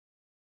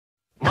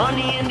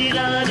Money in the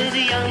land is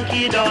a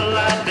Yankee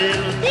dollar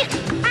bill.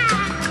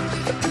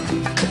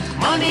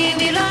 Money in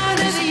the land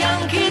is a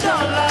Yankee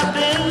dollar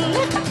bill.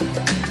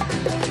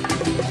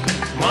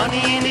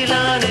 Money in the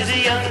land is a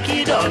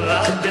Yankee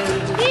dollar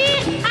bill.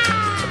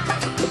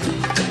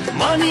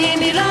 Money in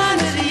the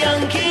land is a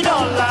Yankee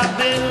dollar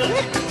bill.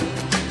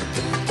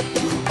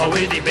 Oh,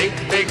 with the big,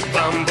 big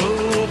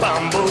bamboo,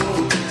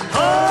 bamboo. Oh,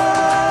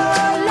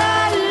 la,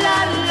 la,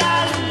 la,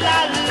 la,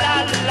 la,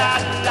 la,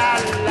 la,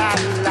 la,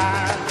 la.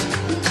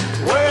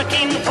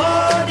 Working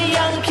for the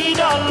Yankee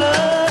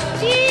dollar.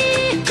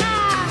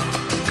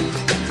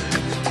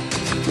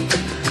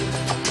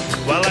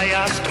 Well, I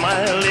asked my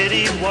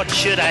lady, what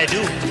should I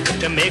do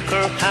to make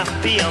her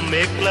happy and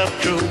make love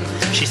true?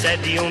 She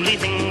said, the only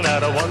thing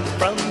that I want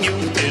from you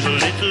is a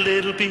little,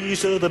 little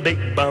piece of the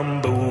big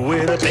bamboo.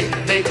 With a big,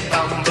 big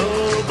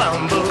bamboo,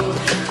 bamboo.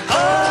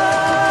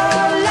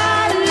 Oh,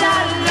 la, la,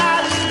 la,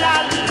 la,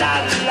 la,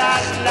 la,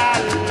 la,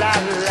 la,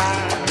 la.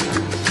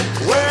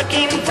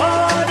 Working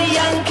for the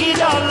Yankee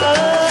dollar.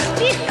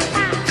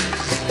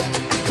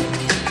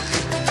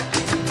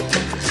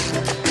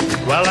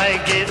 Well,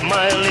 I gave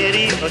my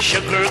lady a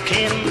sugar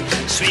cane,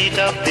 sweet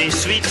of the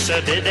sweets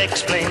I did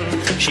explain.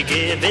 She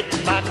gave it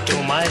back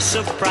to my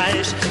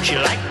surprise. She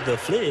liked the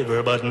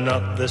flavor but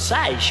not the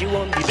size. She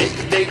wanted the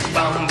big, big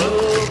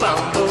bamboo,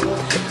 bamboo.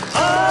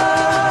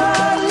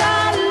 Oh,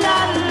 la, la,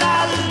 la,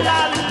 la,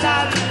 la,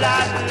 la,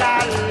 la,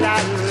 la,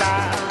 la.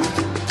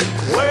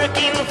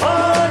 Working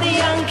for the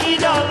Yankee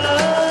dollar.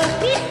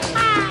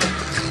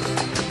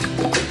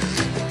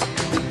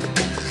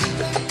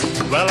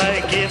 Well,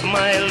 I gave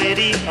my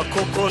lady a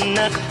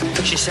coconut.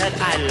 She said,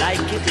 I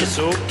like it, it's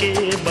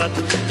okay, but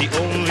the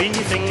only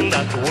thing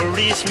that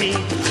worries me,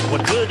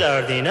 what good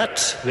are the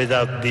nuts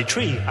without the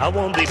tree? I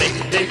want the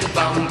big, big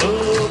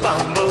bamboo,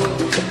 bamboo.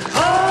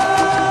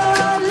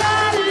 Oh,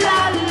 la,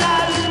 la, la,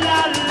 la,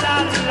 la,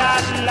 la,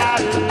 la,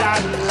 la,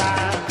 la.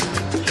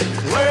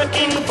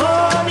 Working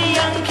for the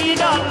Yankee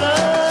dollar.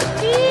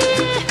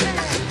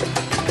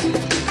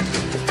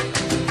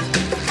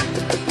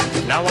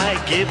 Now I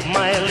give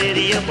my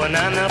lady a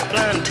banana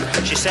plant.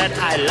 She said,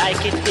 I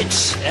like it,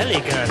 it's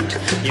elegant.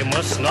 You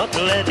must not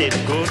let it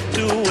go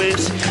to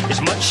waste.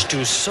 It's much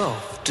too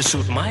soft to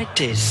suit my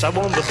taste. I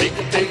want the big,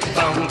 big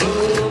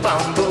bamboo,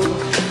 bamboo.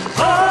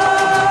 Oh,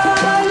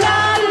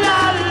 la, la,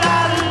 la,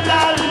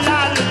 la,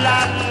 la, la,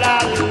 la,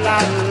 la,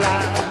 la.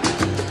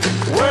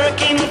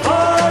 Working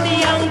for the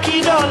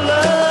Yankee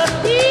dollar.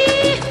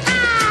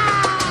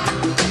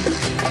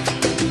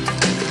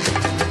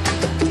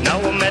 Now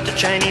I met a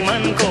Chinese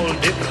man called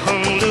Dick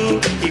Hung Lu.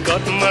 He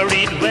got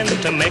married, went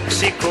to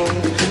Mexico.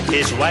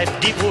 His wife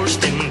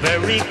divorced him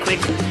very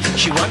quick.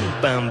 She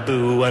want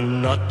bamboo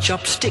and not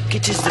chopstick.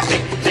 It is the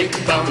big, big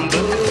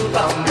bamboo,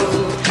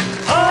 bamboo.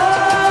 Oh,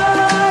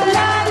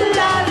 la,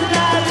 la,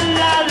 la,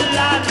 la,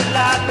 la,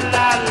 la,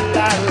 la,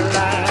 la,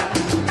 la.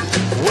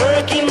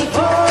 Working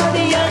for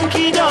the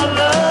Yankee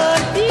dollar.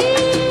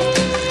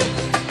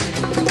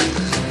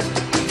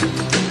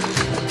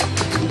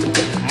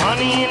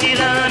 Money in the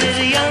land.